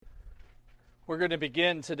We're going to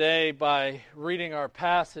begin today by reading our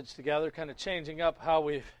passage together, kind of changing up how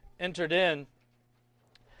we've entered in.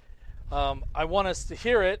 I want us to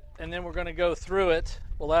hear it, and then we're going to go through it.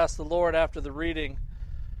 We'll ask the Lord after the reading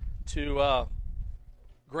to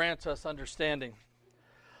grant us understanding.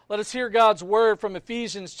 Let us hear God's word from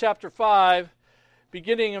Ephesians chapter 5,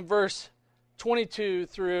 beginning in verse 22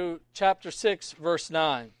 through chapter 6, verse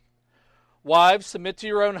 9. Wives, submit to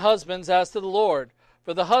your own husbands as to the Lord.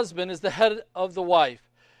 For the husband is the head of the wife,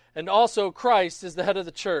 and also Christ is the head of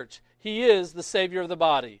the church. He is the Savior of the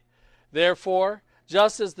body. Therefore,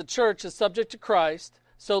 just as the church is subject to Christ,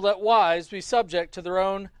 so let wives be subject to their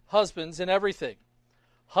own husbands in everything.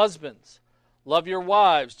 Husbands, love your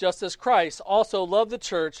wives, just as Christ also loved the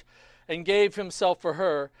church and gave himself for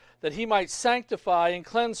her, that he might sanctify and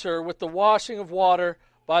cleanse her with the washing of water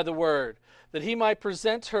by the word, that he might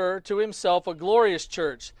present her to himself a glorious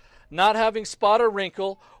church, not having spot or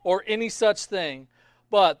wrinkle or any such thing,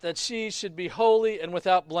 but that she should be holy and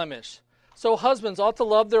without blemish. So husbands ought to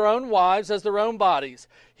love their own wives as their own bodies.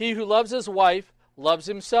 He who loves his wife loves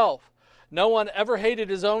himself. No one ever hated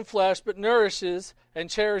his own flesh, but nourishes and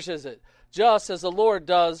cherishes it, just as the Lord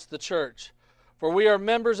does the church. For we are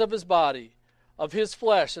members of his body, of his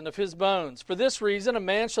flesh and of his bones. For this reason a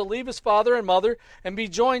man shall leave his father and mother and be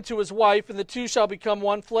joined to his wife, and the two shall become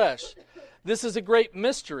one flesh. This is a great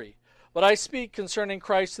mystery, but I speak concerning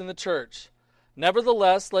Christ and the church.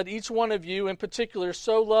 Nevertheless, let each one of you in particular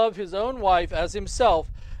so love his own wife as himself,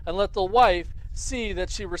 and let the wife see that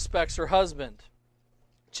she respects her husband.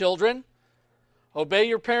 Children, obey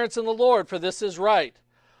your parents in the Lord, for this is right.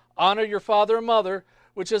 Honor your father and mother,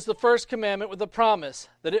 which is the first commandment with a promise,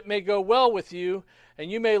 that it may go well with you,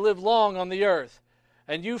 and you may live long on the earth.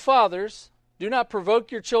 And you fathers, do not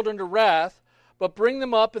provoke your children to wrath, but bring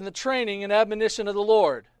them up in the training and admonition of the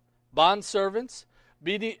Lord. Bondservants,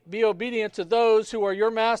 be obedient to those who are your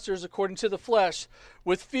masters according to the flesh,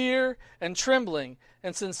 with fear and trembling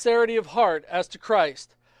and sincerity of heart as to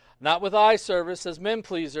Christ, not with eye service as men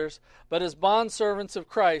pleasers, but as bondservants of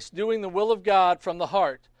Christ, doing the will of God from the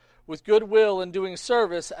heart, with good will and doing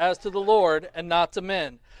service as to the Lord and not to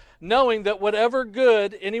men, knowing that whatever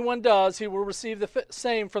good anyone does, he will receive the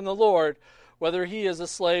same from the Lord, whether he is a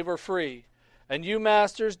slave or free. And you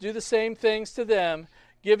masters, do the same things to them,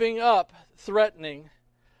 giving up threatening,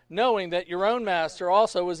 knowing that your own master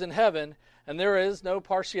also is in heaven, and there is no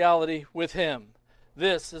partiality with him.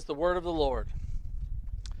 This is the word of the Lord.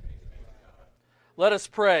 Let us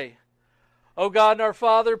pray. O God and our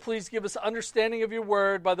Father, please give us understanding of your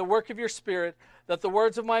word by the work of your Spirit, that the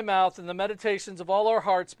words of my mouth and the meditations of all our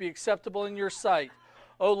hearts be acceptable in your sight.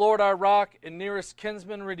 O Lord, our rock and nearest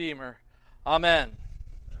kinsman redeemer. Amen.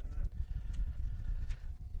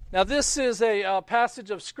 Now, this is a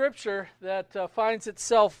passage of Scripture that finds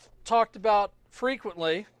itself talked about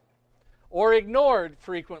frequently or ignored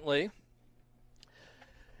frequently.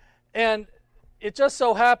 And it just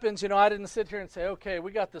so happens, I didn't sit here and say, okay,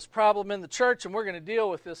 we got this problem in the church and we're going to deal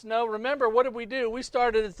with this. No, remember, what did we do? We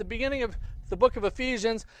started at the beginning of the book of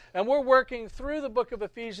Ephesians, and we're working through the book of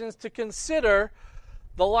Ephesians to consider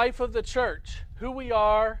the life of the church, who we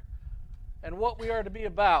are, and what we are to be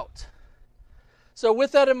about. So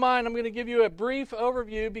with that in mind, I'm going to give you a brief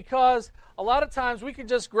overview, because a lot of times we can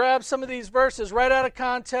just grab some of these verses right out of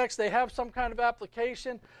context. They have some kind of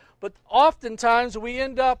application, but oftentimes we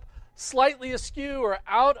end up slightly askew or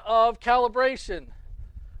out of calibration.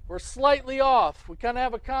 We're slightly off. We kind of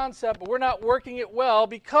have a concept, but we're not working it well,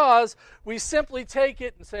 because we simply take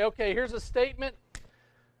it and say, okay, here's a statement.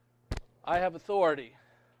 I have authority,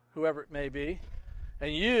 whoever it may be,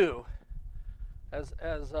 and you, as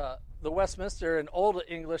the Westminster and Old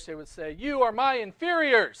English, they would say, you are my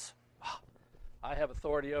inferiors. I have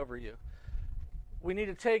authority over you. We need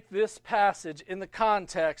to take this passage in the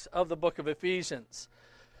context of the book of Ephesians.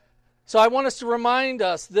 So I want us to remind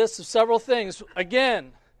us this of several things.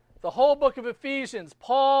 Again, the whole book of Ephesians,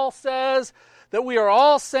 Paul says that we are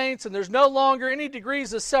all saints and there's no longer any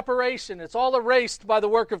degrees of separation. It's all erased by the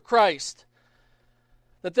work of Christ.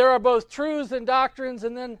 That there are both truths and doctrines,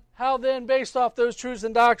 and then how then, based off those truths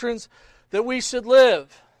and doctrines, that we should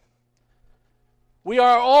live. We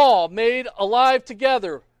are all made alive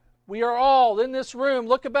together. We are all in this room.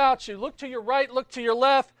 Look about you. Look to your right, look to your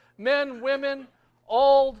left. Men, women,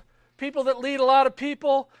 old, people that lead a lot of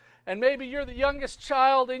people, and maybe you're the youngest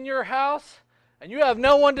child in your house, and you have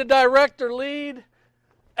no one to direct or lead.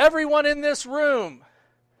 Everyone in this room,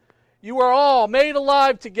 you are all made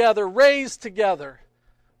alive together, raised together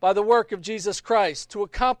by the work of Jesus Christ to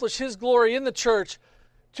accomplish his glory in the church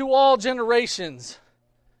to all generations.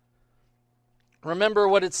 Remember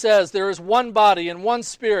what it says, there is one body and one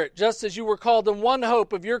Spirit, just as you were called in one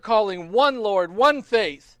hope of your calling, one Lord, one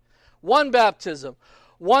faith, one baptism,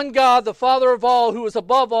 one God, the Father of all, who is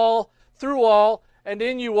above all, through all, and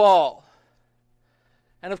in you all.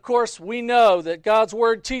 And of course, we know that God's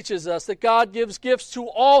Word teaches us that God gives gifts to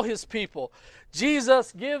all His people.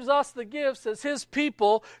 Jesus gives us the gifts as His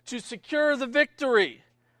people to secure the victory.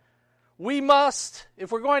 We must,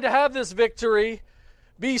 if we're going to have this victory,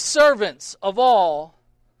 be servants of all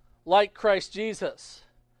like Christ Jesus.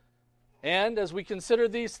 And as we consider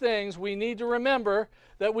these things, we need to remember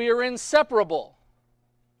that we are inseparable.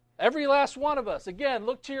 Every last one of us. Again,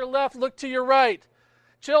 look to your left, look to your right.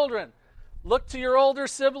 Children, look to your older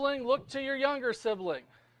sibling, look to your younger sibling.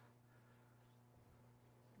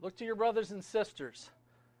 Look to your brothers and sisters,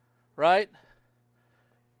 right?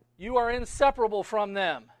 You are inseparable from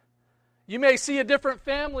them. You may see a different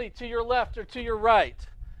family to your left or to your right.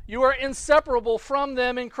 You are inseparable from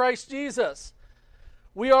them in Christ Jesus.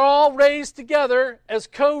 We are all raised together as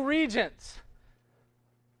co-regents.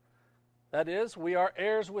 That is, we are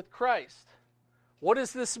heirs with Christ. What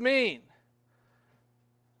does this mean?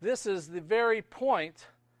 This is the very point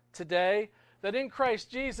today that in Christ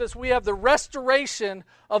Jesus we have the restoration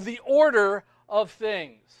of the order of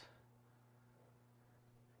things.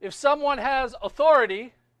 If someone has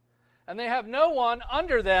authority and they have no one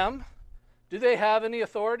under them, do they have any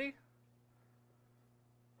authority?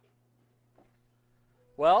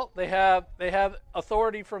 Well, they have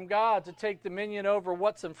authority from God to take dominion over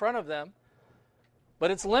what's in front of them,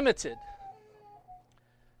 but it's limited.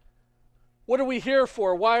 What are we here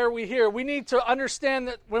for? Why are we here? We need to understand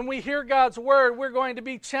that when we hear God's Word, we're going to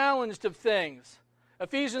be challenged of things.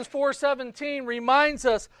 Ephesians 4:17 reminds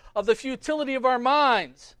us of the futility of our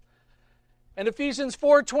minds. And Ephesians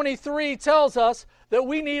 4:23 tells us that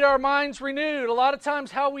we need our minds renewed. A lot of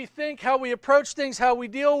times how we think, how we approach things, how we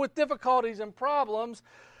deal with difficulties and problems,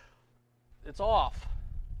 it's off.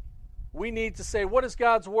 We need to say, what does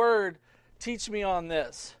God's Word teach me on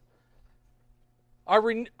this?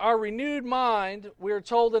 Our renewed mind, we are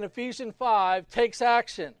told in Ephesians 5, takes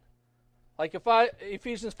action. Like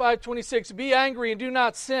Ephesians 5:26, be angry and do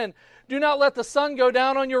not sin. Do not let the sun go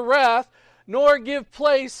down on your wrath, nor give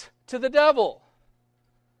place to the devil.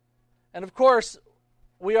 And of course,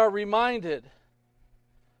 we are reminded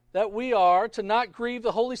that we are to not grieve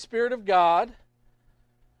the Holy Spirit of God.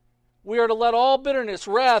 We are to let all bitterness,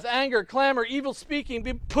 wrath, anger, clamor, evil speaking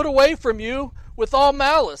be put away from you with all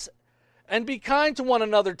malice. And be kind to one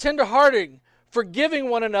another, tender-hearted, forgiving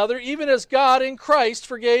one another, even as God in Christ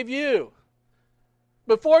forgave you.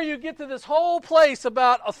 Before you get to this whole place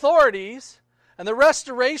about authorities and the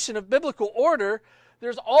restoration of biblical order,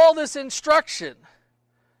 there's all this instruction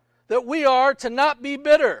that we are to not be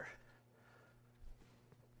bitter.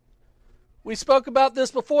 We spoke about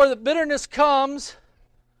this before, that bitterness comes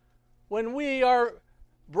when we are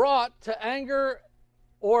brought to anger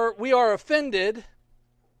or we are offended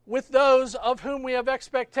with those of whom we have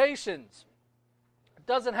expectations. It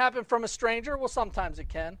doesn't happen from a stranger. Well, sometimes it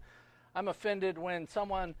can. I'm offended when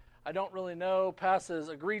someone I don't really know passes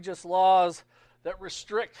egregious laws that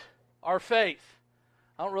restrict our faith.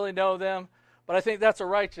 I don't really know them, but I think that's a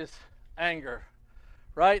righteous anger,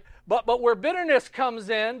 right? But where bitterness comes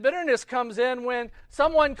in when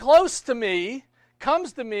someone close to me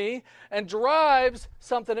comes to me and drives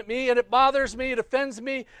something at me and it bothers me, it offends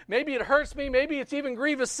me, maybe it hurts me, maybe it's even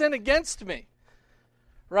grievous sin against me,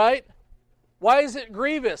 right? Why is it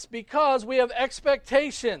grievous? Because we have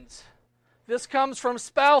expectations. This comes from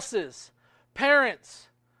spouses, parents,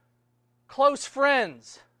 close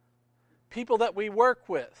friends, people that we work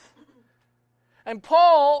with. And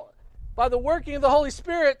Paul, by the working of the Holy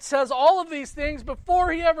Spirit, says all of these things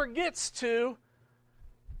before he ever gets to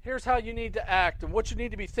here's how you need to act and what you need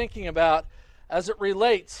to be thinking about as it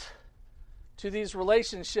relates to these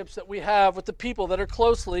relationships that we have with the people that are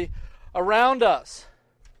closely around us.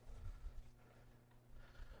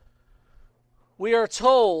 We are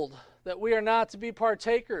told that we are not to be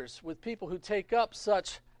partakers with people who take up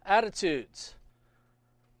such attitudes.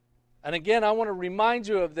 And again, I want to remind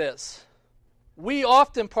you of this. We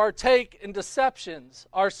often partake in deceptions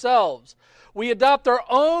ourselves. We adopt our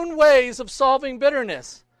own ways of solving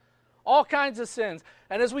bitterness. All kinds of sins.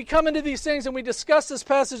 And as we come into these things and we discuss this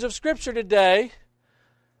passage of Scripture today,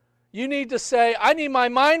 you need to say, I need my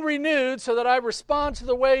mind renewed so that I respond to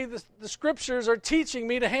the way the Scriptures are teaching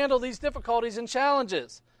me to handle these difficulties and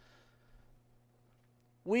challenges.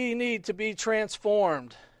 We need to be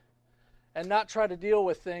transformed and not try to deal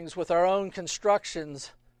with things with our own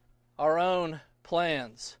constructions, our own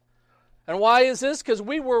plans. And why is this? Because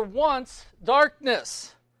we were once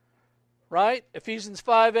darkness. right? Ephesians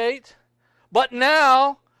 5:8. But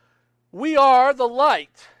now we are the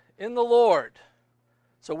light in the Lord.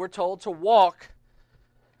 So we're told to walk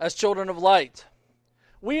as children of light.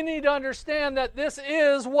 We need to understand that this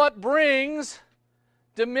is what brings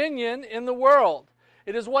dominion in the world.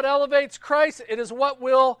 It is what elevates Christ. It is what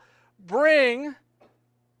will bring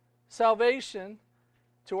salvation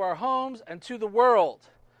to our homes and to the world.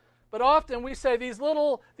 But often we say these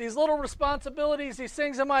little responsibilities, these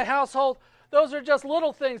things in my household, those are just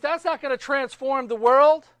little things. That's not going to transform the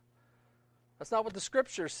world. That's not what the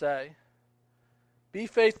scriptures say. Be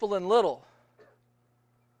faithful in little,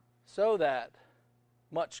 so that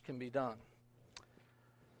much can be done.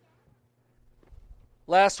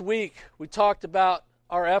 Last week, we talked about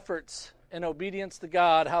our efforts in obedience to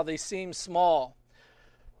God, how they seem small.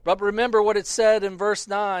 But remember what it said in verse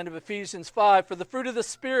 9 of Ephesians 5. For the fruit of the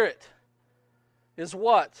Spirit is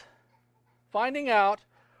what? Finding out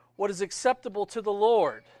what is acceptable to the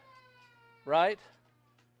Lord. Right?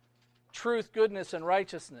 Truth, goodness, and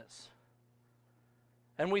righteousness.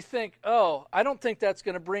 And we think, oh, I don't think that's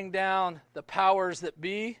going to bring down the powers that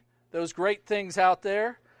be, those great things out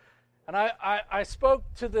there. And I spoke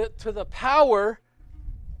to the power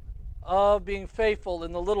of being faithful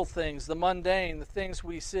in the little things, the mundane, the things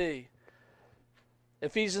we see.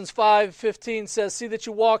 Ephesians 5:15 says, see that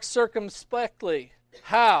you walk circumspectly.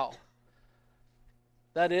 How?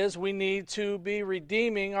 That is, we need to be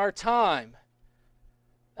redeeming our time.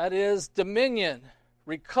 That is, dominion,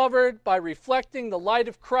 recovered by reflecting the light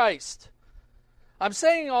of Christ. I'm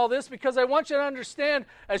saying all this because I want you to understand,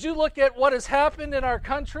 as you look at what has happened in our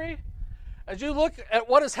country, as you look at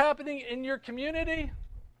what is happening in your community,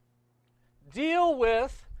 deal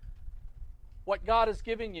with what God has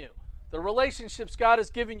given you, the relationships God has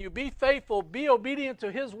given you. Be faithful, be obedient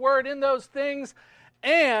to His word in those things,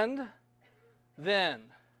 and then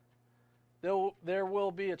there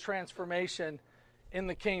will be a transformation in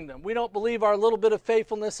the kingdom. We don't believe our little bit of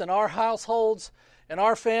faithfulness in our households, in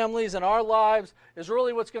our families, in our lives is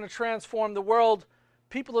really what's going to transform the world.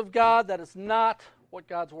 People of God, that is not what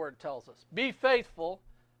God's word tells us. Be faithful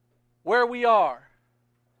where we are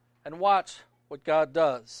and watch what God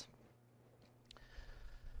does.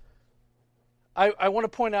 I want to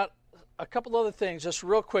point out a couple other things just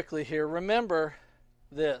real quickly here. Remember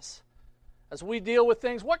this. As we deal with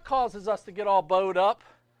things, what causes us to get all bowed up?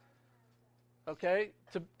 Okay?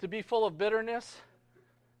 To be full of bitterness?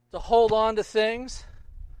 To hold on to things?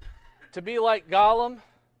 To be like Gollum?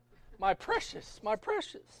 My precious, my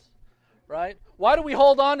precious. Right? Why do we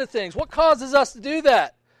hold on to things? What causes us to do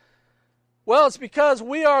that? Well, it's because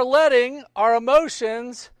we are letting our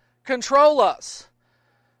emotions control us.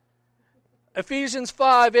 Ephesians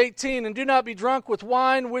 5:18, and do not be drunk with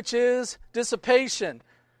wine, which is dissipation.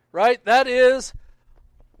 Right? That is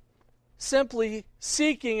simply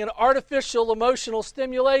seeking an artificial emotional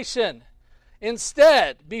stimulation.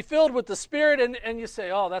 Instead, be filled with the Spirit, and you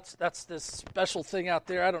say, oh, that's this special thing out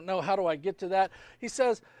there. I don't know, how do I get to that? He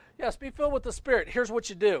says, yes, be filled with the Spirit. Here's what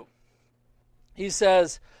you do. He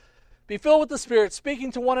says, be filled with the Spirit,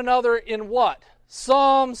 speaking to one another in what?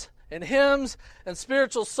 Psalms and hymns and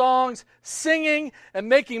spiritual songs, singing and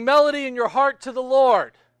making melody in your heart to the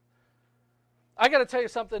Lord. I got to tell you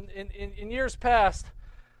something. In years past,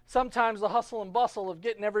 sometimes the hustle and bustle of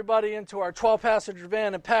getting everybody into our 12-passenger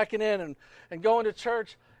van and packing in and going to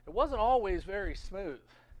church, it wasn't always very smooth.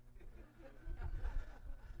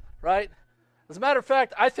 Right? As a matter of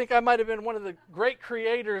fact, I think I might have been one of the great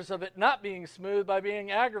creators of it not being smooth by being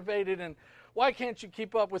aggravated and why can't you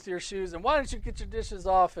keep up with your shoes and why don't you get your dishes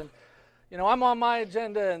off and, I'm on my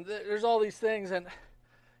agenda and there's all these things, and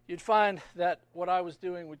you'd find that what I was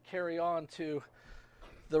doing would carry on to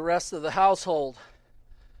the rest of the household.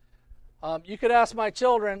 You could ask my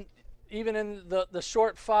children, even in the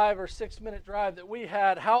short 5 or 6 minute drive that we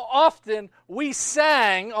had, how often we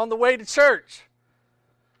sang on the way to church.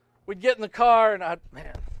 We'd get in the car and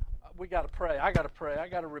we got to pray. I got to pray. I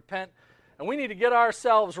got to repent. And we need to get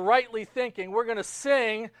ourselves rightly thinking we're going to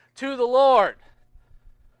sing to the Lord.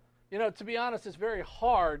 To be honest, it's very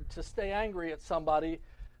hard to stay angry at somebody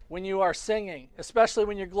when you are singing, especially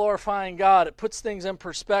when you're glorifying God. It puts things in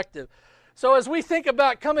perspective. So as we think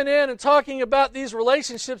about coming in and talking about these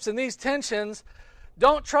relationships and these tensions,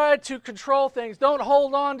 don't try to control things. Don't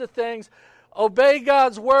hold on to things. Obey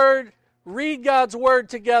God's word. Read God's word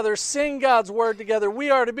together. Sing God's word together. We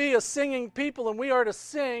are to be a singing people, and we are to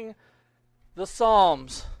sing the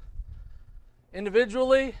Psalms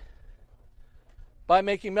individually, by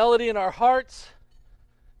making melody in our hearts,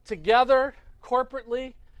 together,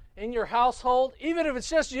 corporately, in your household, even if it's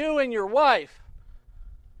just you and your wife.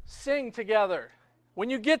 Sing together When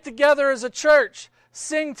you get together as a church,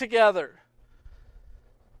 sing together,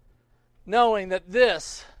 knowing that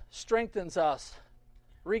this strengthens us,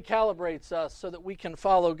 recalibrates us so that we can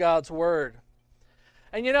follow God's word.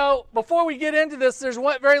 And before we get into this, there's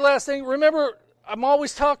one very last thing. Remember, I'm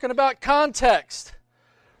always talking about context,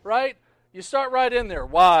 right? You start right in there.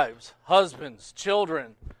 Wives, husbands,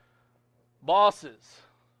 children, bosses,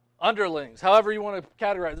 underlings, however you want to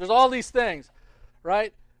categorize. There's all these things,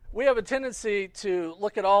 right? We have a tendency to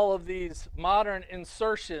look at all of these modern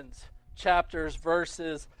insertions, chapters,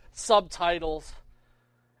 verses, subtitles,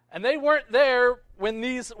 and they weren't there when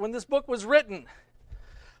this book was written.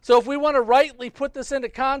 So if we want to rightly put this into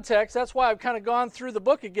context, that's why I've kind of gone through the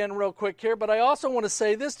book again real quick here, but I also want to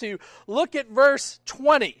say this to you. Look at verse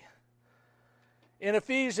 20 in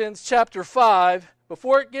Ephesians chapter 5.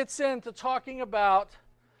 Before it gets into talking about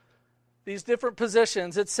these different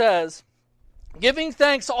positions, it says, giving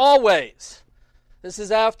thanks always. This is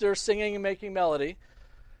after singing and making melody,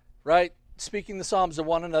 right? Speaking the psalms to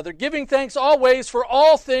one another. Giving thanks always for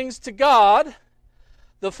all things to God,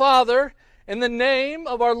 the Father, in the name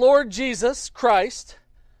of our Lord Jesus Christ.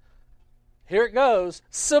 Here it goes.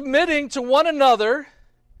 Submitting to one another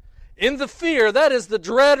in the fear, that is the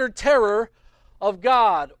dread or terror of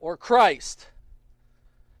God or Christ.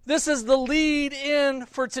 This is the lead in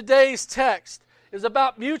for today's text, is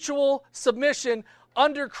about mutual submission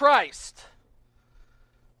under Christ.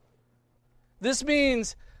 This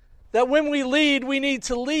means that when we lead, we need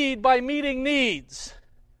to lead by meeting needs.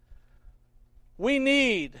 We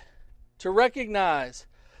need to recognize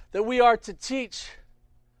that we are to teach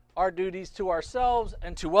our duties to ourselves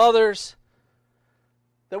and to others,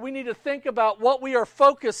 that we need to think about what we are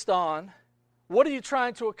focused on. What are you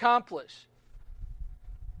trying to accomplish?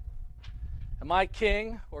 Am I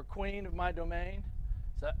king or queen of my domain?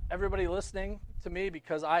 Is that everybody listening to me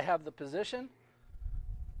because I have the position?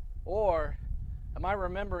 Or am I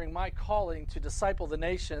remembering my calling to disciple the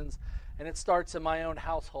nations, and it starts in my own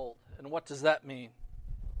household? And what does that mean?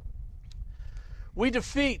 We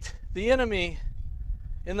defeat the enemy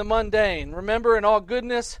in the mundane. Remember, in all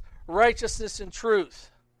goodness, righteousness, and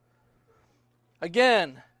truth.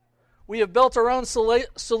 Again, we have built our own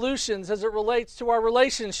solutions as it relates to our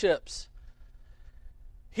relationships.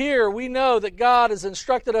 Here we know that God has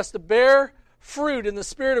instructed us to bear fruit in the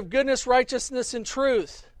spirit of goodness, righteousness, and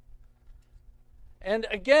truth. And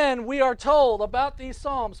again, we are told about these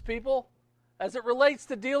Psalms, people, as it relates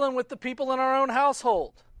to dealing with the people in our own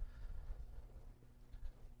household.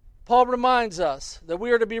 Paul reminds us that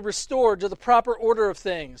we are to be restored to the proper order of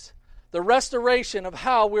things, the restoration of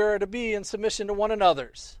how we are to be in submission to one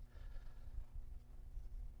another's.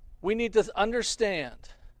 We need to understand,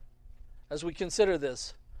 as we consider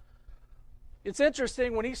this, it's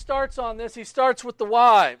interesting, when he starts on this, he starts with the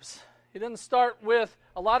wives. He doesn't start with,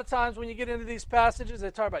 a lot of times when you get into these passages,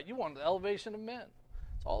 they talk about, you want the elevation of men.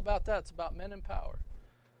 It's all about that. It's about men in power.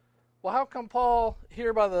 Well, how come Paul,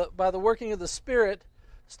 here by the working of the Spirit,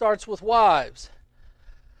 starts with wives?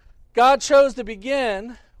 God chose to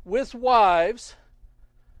begin with wives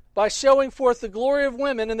by showing forth the glory of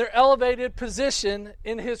women in their elevated position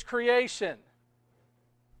in his creation.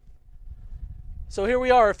 So here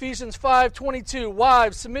we are, Ephesians 5:22.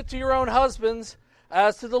 Wives, submit to your own husbands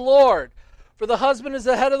as to the Lord. For the husband is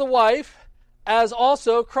the head of the wife, as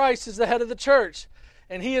also Christ is the head of the church,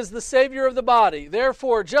 and he is the Savior of the body.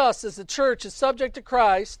 Therefore, just as the church is subject to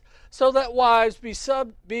Christ, so that wives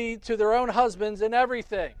be to their own husbands in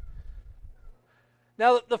everything.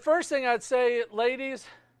 Now, the first thing I'd say, ladies,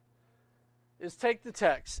 is take the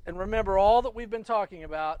text and remember all that we've been talking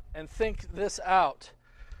about and think this out.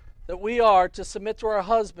 That we are to submit to our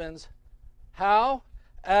husbands. How?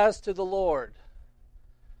 As to the Lord.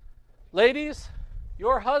 Ladies,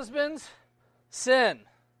 your husbands sin.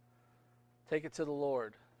 Take it to the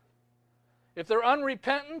Lord. If they're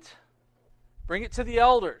unrepentant, bring it to the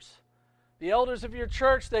elders. The elders of your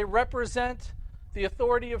church, they represent the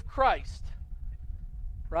authority of Christ.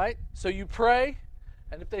 Right? So you pray,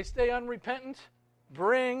 and if they stay unrepentant,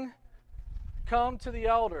 come to the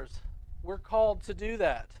elders. We're called to do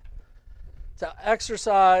that. To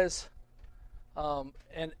exercise both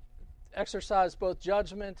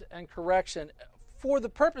judgment and correction for the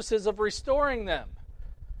purposes of restoring them.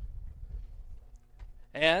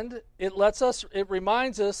 And it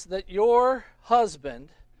reminds us that your husband,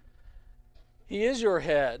 he is your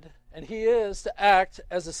head, and he is to act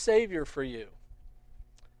as a savior for you.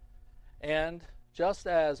 And just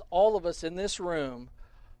as all of us in this room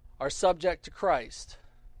are subject to Christ,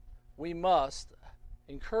 we must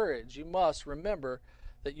you must remember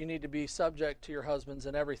that you need to be subject to your husbands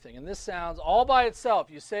in everything. And this sounds all by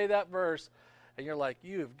itself. You say that verse, And you're like,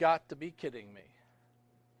 you have got to be kidding me.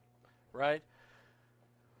 Right?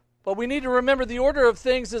 But we need to remember the order of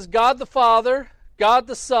things is God the Father, God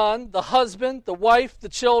the Son, the husband, the wife, the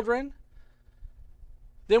children.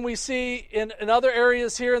 Then we see in other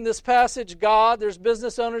areas here in this passage, God, there's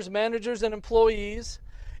business owners, managers, and employees.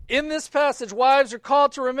 In this passage, wives are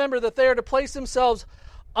called to remember that they are to place themselves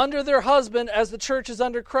under their husband as the church is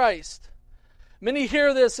under Christ. Many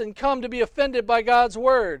hear this and come to be offended by God's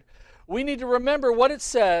word. We need to remember what it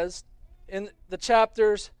says in the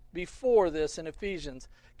chapters before this in Ephesians.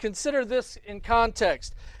 Consider this in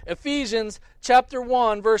context. Ephesians chapter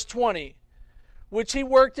 1, verse 20. Which he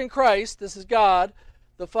worked in Christ, this is God,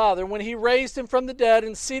 the Father, when he raised him from the dead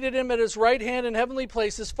and seated him at his right hand in heavenly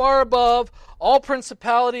places, far above all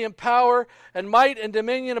principality and power and might and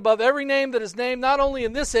dominion, above every name that is named, not only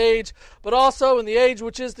in this age, but also in the age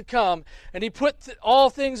which is to come. And he put all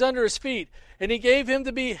things under his feet. And he gave him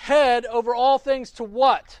to be head over all things to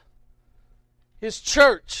what? His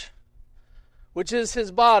church, which is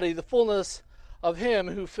his body, the fullness of him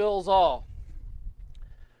who fills all.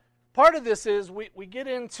 Part of this is we get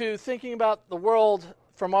into thinking about the world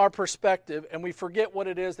from our perspective, and we forget what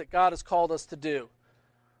it is that God has called us to do.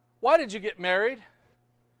 Why did you get married?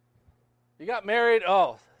 You got married,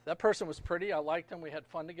 oh, that person was pretty, I liked them, we had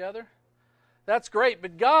fun together. That's great,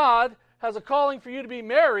 but God has a calling for you to be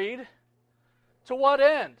married. To what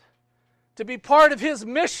end? To be part of his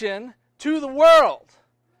mission to the world.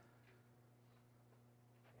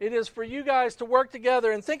 It is for you guys to work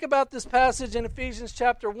together. And think about this passage in Ephesians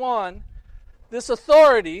chapter 1. This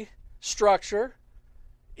authority structure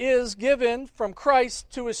is given from Christ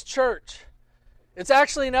to his church. It's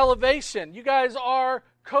actually an elevation. You guys are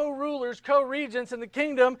co-rulers, co-regents in the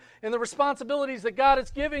kingdom in the responsibilities that God has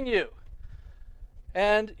given you.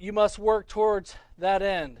 And you must work towards that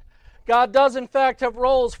end. God does in fact have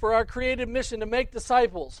roles for our created mission to make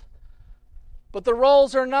disciples. But the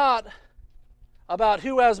roles are not about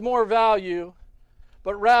who has more value,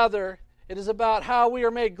 but rather it is about how we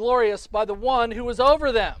are made glorious by the one who is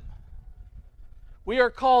over them. We are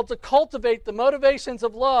called to cultivate the motivations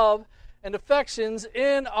of love and affections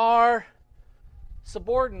in our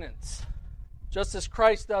subordinates, just as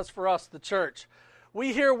Christ does for us, the church.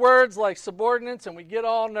 We hear words like subordinates and we get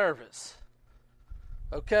all nervous.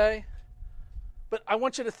 Okay? But I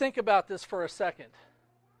want you to think about this for a second.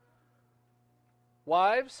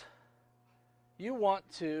 Wives, you want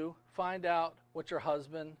to find out what your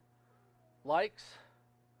husband likes,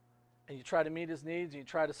 and you try to meet his needs, and you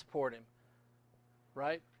try to support him.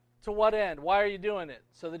 Right? To what end? Why are you doing it?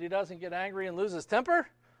 So that he doesn't get angry and lose his temper?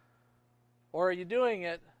 Or are you doing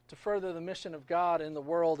it to further the mission of God in the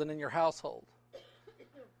world and in your household?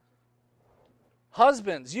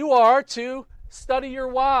 Husbands, you are to study your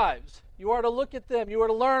wives. You are to look at them. You are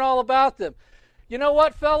to learn all about them. You know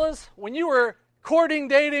what, fellas? When you were courting,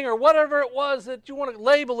 dating, or whatever it was that you want to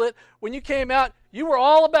label it, when you came out, you were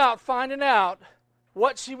all about finding out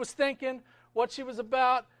what she was thinking, what she was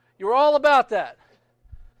about. You were all about that.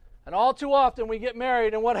 And all too often we get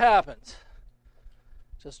married and what happens?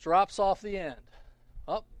 Just drops off the end.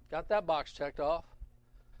 Oh, got that box checked off.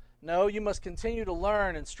 No, you must continue to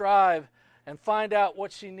learn and strive and find out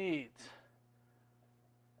what she needs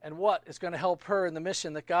and what is going to help her in the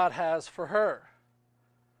mission that God has for her.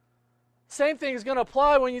 Same thing is going to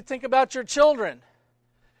apply when you think about your children.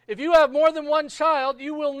 If you have more than one child,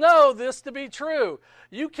 you will know this to be true.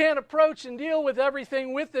 You can't approach and deal with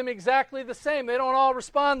everything with them exactly the same. They don't all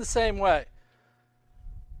respond the same way.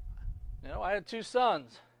 You know, I had two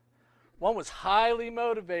sons. One was highly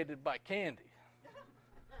motivated by candy.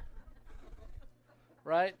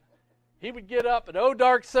 Right? He would get up at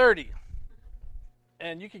dark 30,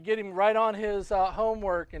 and you could get him right on his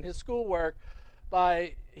homework and his schoolwork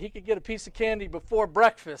by, he could get a piece of candy before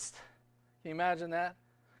breakfast. Can you imagine that?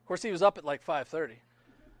 Of course, he was up at like 5:30.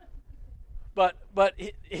 But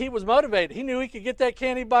he was motivated. He knew he could get that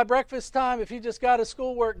candy by breakfast time if he just got his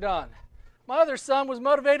schoolwork done. My other son was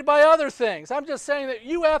motivated by other things. I'm just saying that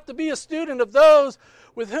you have to be a student of those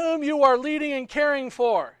with whom you are leading and caring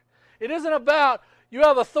for. It isn't about you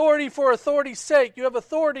have authority for authority's sake. You have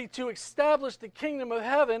authority to establish the kingdom of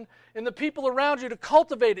heaven in the people around you, to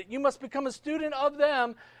cultivate it. You must become a student of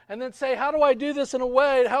them and then say, how do I do this in a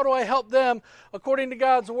way? How do I help them according to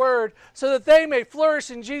God's word so that they may flourish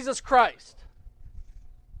in Jesus Christ?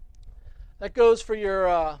 That goes for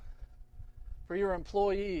your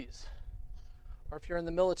employees, or if you're in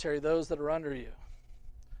the military, those that are under you.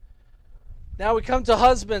 Now we come to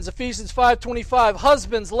husbands, Ephesians 5:25.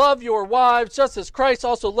 Husbands, love your wives, just as Christ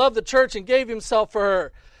also loved the church and gave himself for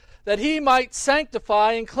her, that he might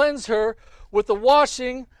sanctify and cleanse her with the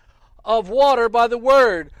washing of water by the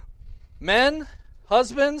word. Men,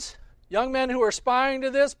 husbands, young men who are aspiring to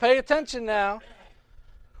this, pay attention now.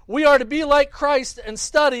 We are to be like Christ and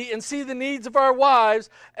study and see the needs of our wives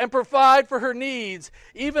and provide for her needs,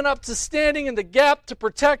 even up to standing in the gap to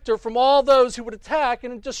protect her from all those who would attack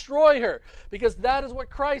and destroy her, because that is what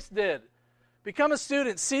Christ did. Become a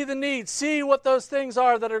student, see the needs, see what those things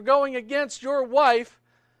are that are going against your wife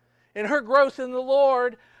in her growth in the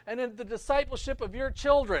Lord and in the discipleship of your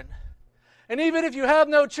children. And even if you have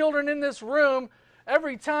no children in this room,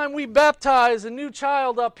 every time we baptize a new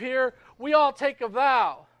child up here, we all take a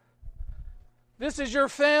vow. This is your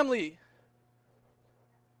family.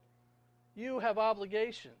 You have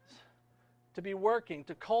obligations to be working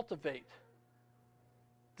to cultivate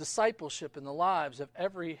discipleship in the lives of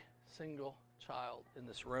every single child in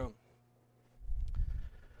this room.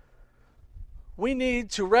 We need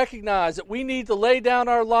to recognize that we need to lay down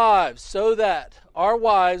our lives so that our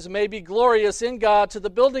wives may be glorious in God to the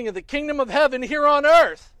building of the kingdom of heaven here on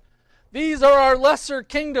earth. These are our lesser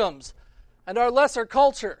kingdoms and our lesser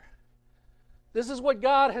culture. This is what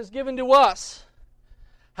God has given to us.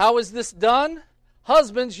 How is this done?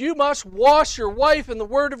 Husbands, you must wash your wife in the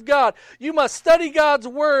Word of God. You must study God's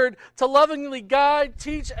Word to lovingly guide,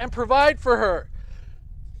 teach, and provide for her.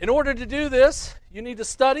 In order to do this, you need to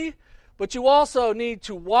study, but you also need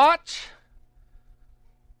to watch.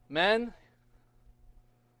 Men,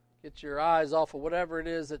 get your eyes off of whatever it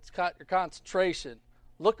is that's caught your concentration.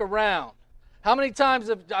 Look around. How many times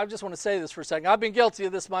I just want to say this for a second. I've been guilty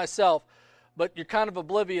of this myself, but you're kind of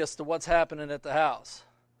oblivious to what's happening at the house.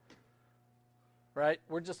 Right?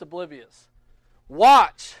 We're just oblivious.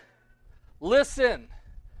 Watch. Listen.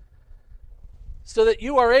 So that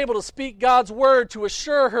you are able to speak God's word to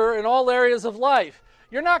assure her in all areas of life.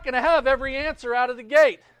 You're not going to have every answer out of the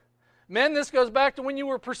gate. Men, this goes back to when you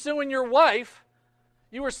were pursuing your wife.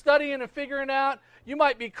 You were studying and figuring out. You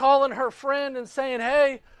might be calling her friend and saying,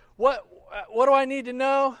 hey, what do I need to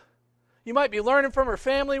know? You might be learning from her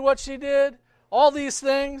family what she did. All these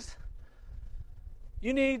things.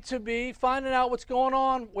 You need to be finding out what's going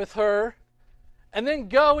on with her and then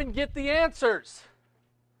go and get the answers.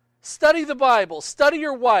 Study the Bible. Study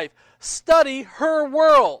your wife. Study her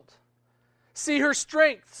world. See her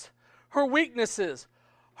strengths, her weaknesses,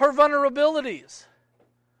 her vulnerabilities.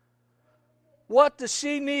 What does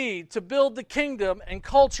she need to build the kingdom and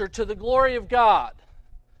culture to the glory of God?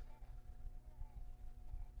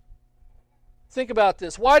 Think about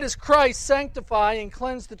this. Why does Christ sanctify and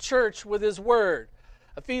cleanse the church with his word?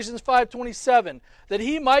 Ephesians 5:27, that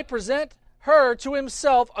he might present her to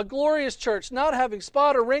himself a glorious church, not having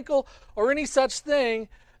spot or wrinkle or any such thing,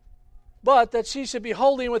 but that she should be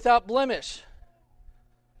holy and without blemish.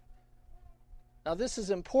 Now this is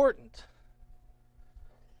important.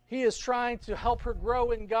 He is trying to help her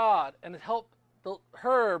grow in God and help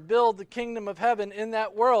her build the kingdom of heaven in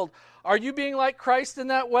that world. Are you being like Christ in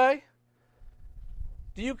that way?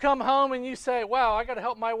 Do you come home and you say, wow, I got to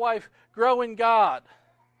help my wife grow in God?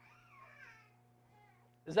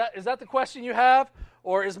 Is that the question you have?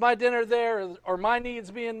 Or is my dinner there? Or my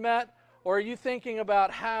needs being met? Or are you thinking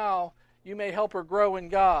about how you may help her grow in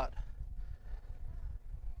God?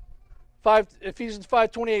 Ephesians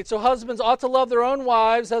 5:28, so husbands ought to love their own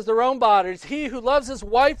wives as their own bodies. He who loves his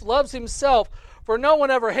wife loves himself. For no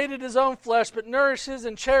one ever hated his own flesh, but nourishes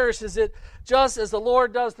and cherishes it, just as the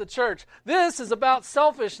Lord does the church. This is about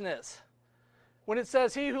selfishness. When it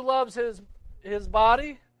says he who loves his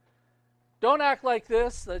body, don't act like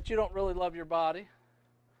this, that you don't really love your body.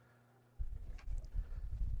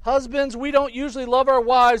 Husbands, we don't usually love our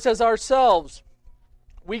wives as ourselves.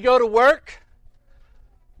 We go to work,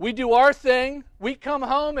 we do our thing, we come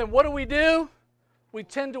home, and what do? We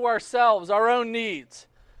tend to ourselves, our own needs.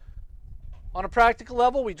 On a practical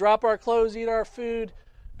level, we drop our clothes, eat our food,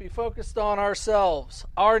 be focused on ourselves,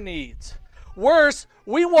 our needs. Worse,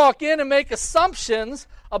 we walk in and make assumptions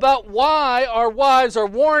about why our wives are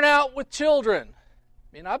worn out with children.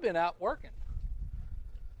 I mean, I've been out working.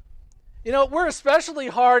 You know, we're especially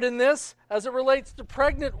hard in this as it relates to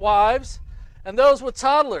pregnant wives and those with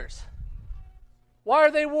toddlers. Why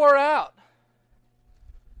are they wore out?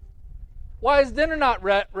 Why is dinner not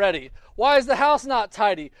ready? Why is the house not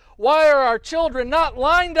tidy? Why are our children not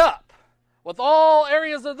lined up with all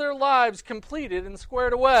areas of their lives completed and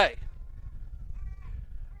squared away?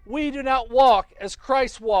 We do not walk as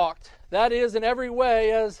Christ walked. That is, in every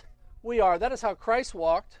way as we are. That is how Christ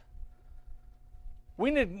walked.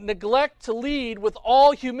 We neglect to lead with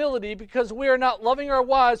all humility because we are not loving our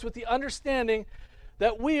wives with the understanding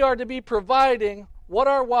that we are to be providing what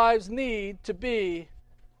our wives need to be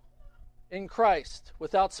in Christ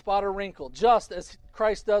without spot or wrinkle, just as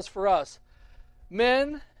Christ does for us.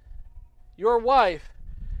 Men, your wife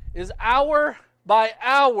is hour by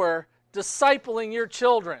hour discipling your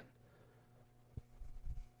children.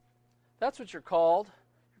 That's what you're called.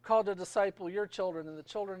 You're called to disciple your children and the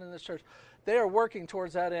children in this church. They are working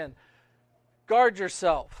towards that end. Guard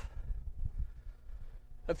yourself.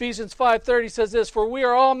 Ephesians 5:30 says this, "For we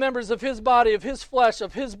are all members of his body, of his flesh,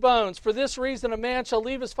 of his bones. For this reason a man shall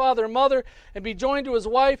leave his father and mother and be joined to his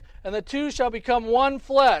wife, and the two shall become one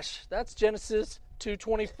flesh." That's Genesis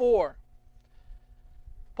 2:24.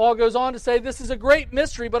 Paul goes on to say, "This is a great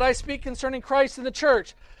mystery, but I speak concerning Christ and the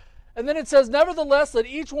church." And then it says, "Nevertheless, let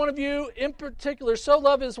each one of you in particular so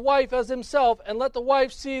love his wife as himself, and let the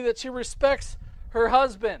wife see that she respects her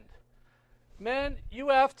husband." Men, you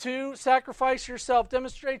have to sacrifice yourself,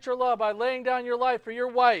 demonstrate your love by laying down your life for your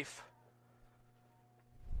wife.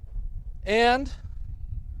 And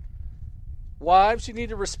wives, you need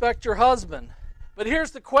to respect your husband. But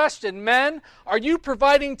here's the question, men, are you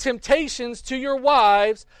providing temptations to your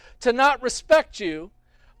wives to not respect you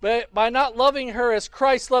by not loving her as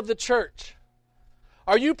Christ loved the church?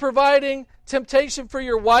 Are you providing temptation for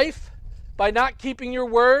your wife by not keeping your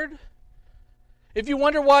word? If you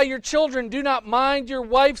wonder why your children do not mind your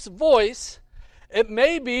wife's voice, it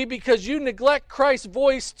may be because you neglect Christ's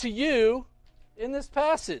voice to you in this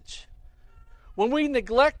passage. When we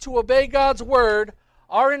neglect to obey God's word,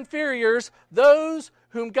 our inferiors, those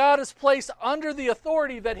whom God has placed under the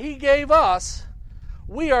authority that he gave us,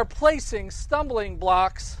 we are placing stumbling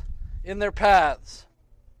blocks in their paths.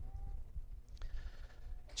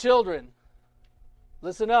 Children,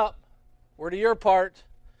 listen up. We're to your part.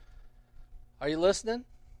 Are you listening?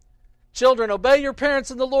 Children, obey your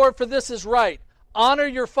parents in the Lord, for this is right. Honor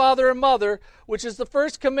your father and mother, which is the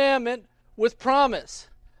first commandment with promise,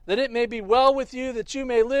 that it may be well with you, that you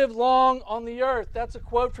may live long on the earth. That's a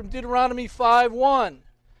quote from Deuteronomy 5:1.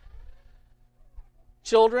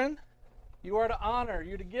 Children, you are to honor,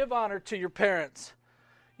 you're to give honor to your parents.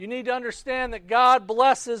 You need to understand that God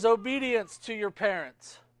blesses obedience to your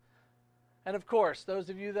parents. And of course, those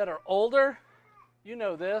of you that are older, you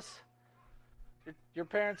know this. Your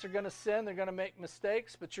parents are going to sin, they're going to make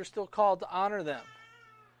mistakes, but you're still called to honor them.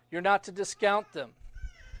 You're not to discount them.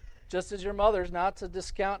 Just as your mother's not to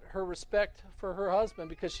discount her respect for her husband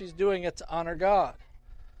because she's doing it to honor God.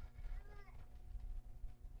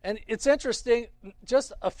 And it's interesting,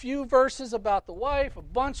 just a few verses about the wife, a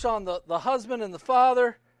bunch on the husband and the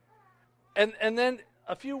father, and then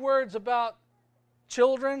a few words about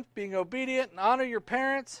children being obedient and honor your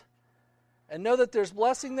parents. And know that there's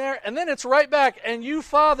blessing there. And then it's right back. And you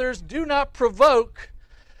fathers, do not provoke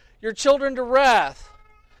your children to wrath.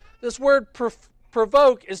 This word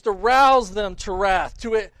provoke is to rouse them to wrath,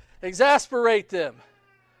 to exasperate them,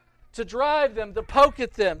 to drive them, to poke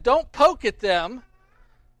at them. Don't poke at them,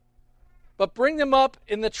 but bring them up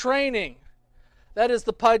in the training. That is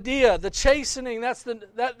the paideia, the chastening.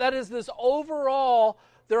 That is this overall,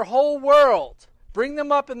 their whole world. Bring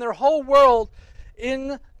them up in their whole world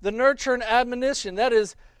in the nurture and admonition, that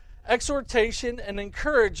is exhortation and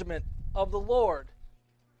encouragement of the Lord.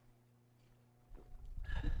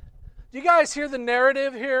 Do you guys hear the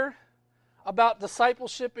narrative here about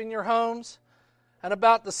discipleship in your homes and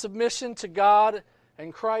about the submission to God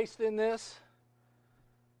and Christ in this?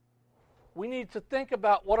 We need to think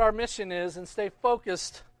about what our mission is and stay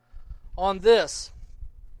focused on this.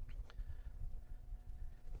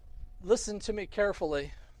 Listen to me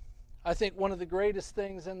carefully. I think one of the greatest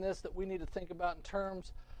things in this that we need to think about in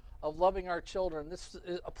terms of loving our children, this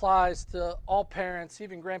applies to all parents,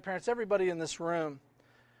 even grandparents, everybody in this room.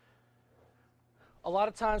 A lot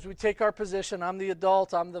of times we take our position, I'm the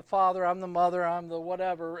adult, I'm the father, I'm the mother, I'm the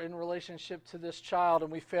whatever, in relationship to this child,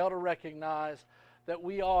 and we fail to recognize that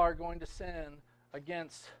we are going to sin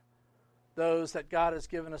against those that God has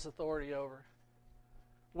given us authority over.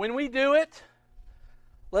 When we do it,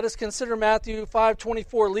 let us consider Matthew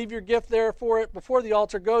 5:24. Leave your gift therefore before the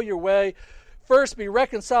altar, go your way. First be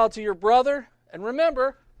reconciled to your brother. And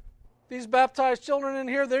remember, these baptized children in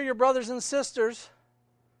here, they're your brothers and sisters.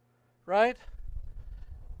 Right?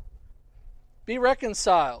 Be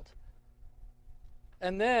reconciled.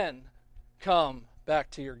 And then come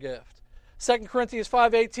back to your gift. 2 Corinthians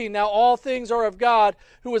 5:18. Now all things are of God,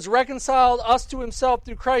 who has reconciled us to himself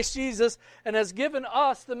through Christ Jesus and has given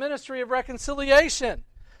us the ministry of reconciliation.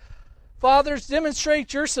 Fathers,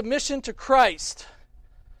 demonstrate your submission to Christ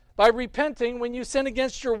by repenting when you sin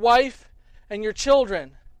against your wife and your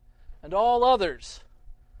children and all others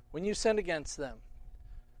when you sin against them.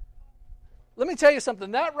 Let me tell you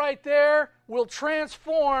something. That right there will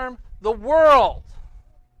transform the world.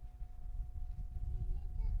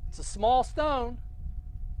 It's a small stone,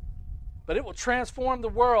 but it will transform the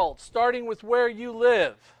world, starting with where you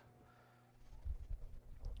live.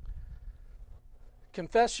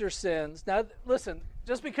 Confess your sins. Now, listen,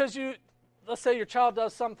 just because let's say your child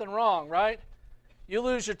does something wrong, right? You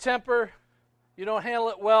lose your temper, you don't handle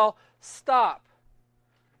it well, stop.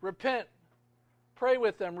 Repent. Pray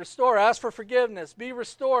with them, restore, ask for forgiveness, be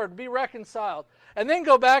restored, be reconciled. And then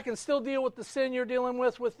go back and still deal with the sin you're dealing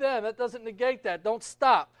with them. That doesn't negate that. Don't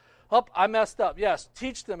stop. Oh, I messed up. Yes,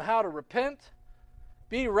 teach them how to repent,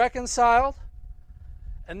 be reconciled,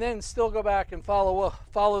 and then still go back and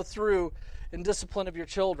follow through in discipline of your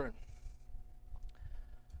children.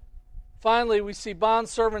 Finally, we see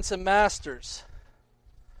bondservants and masters.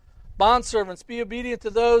 Bondservants, be obedient to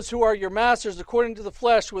those who are your masters according to the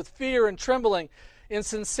flesh, with fear and trembling, in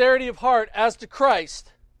sincerity of heart, as to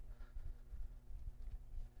Christ.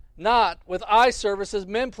 Not with eye service as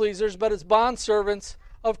men pleasers, but as bondservants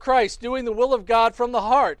of Christ, doing the will of God from the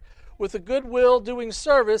heart, with a good will, doing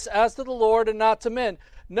service as to the Lord and not to men,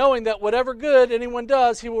 knowing that whatever good anyone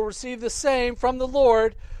does, he will receive the same from the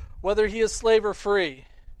Lord, whether he is slave or free.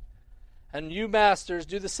 And you masters,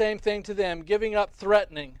 do the same thing to them, giving up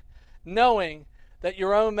threatening, knowing that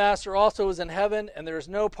your own master also is in heaven, and there is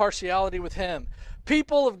no partiality with him.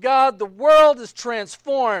 People of God, the world is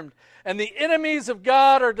transformed, and the enemies of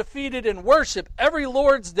God are defeated in worship every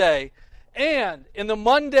Lord's Day, and in the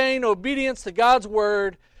mundane obedience to God's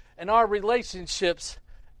word and our relationships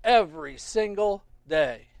every single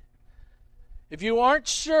day. If you aren't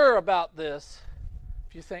sure about this,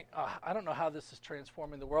 if you think, I don't know how this is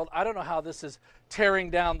transforming the world, I don't know how this is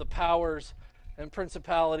tearing down the powers and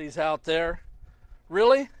principalities out there.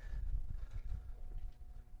 Really?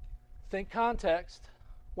 Think context.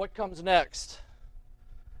 What comes next?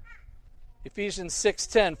 Ephesians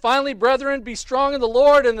 6:10. Finally, brethren, be strong in the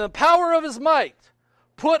Lord and in the power of his might.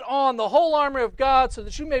 Put on the whole armor of God so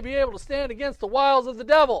that you may be able to stand against the wiles of the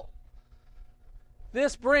devil.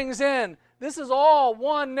 This is all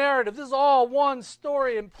one narrative. This is all one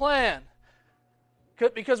story and plan.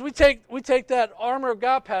 Because we take that armor of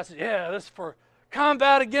God passage, this is for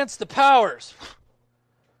combat against the powers.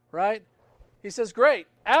 Right? He says, great.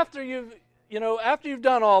 After you've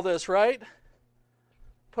done all this, right?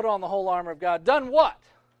 Put on the whole armor of God. Done what?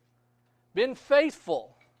 Been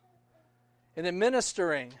faithful in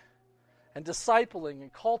administering and discipling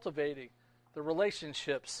and cultivating the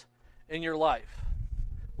relationships in your life.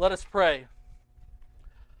 Let us pray.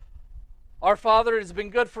 Our Father, it has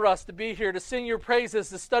been good for us to be here, to sing your praises,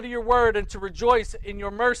 to study your word, and to rejoice in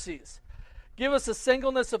your mercies. Give us a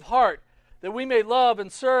singleness of heart, that we may love and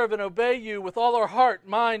serve and obey you with all our heart,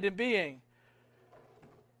 mind, and being.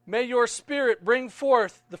 May your Spirit bring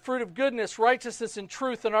forth the fruit of goodness, righteousness, and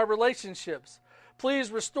truth in our relationships.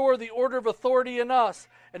 Please restore the order of authority in us.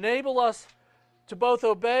 Enable us to both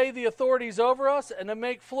obey the authorities over us and to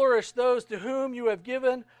make flourish those to whom you have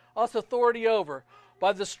given us authority over.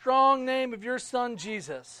 By the strong name of your Son,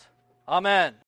 Jesus. Amen.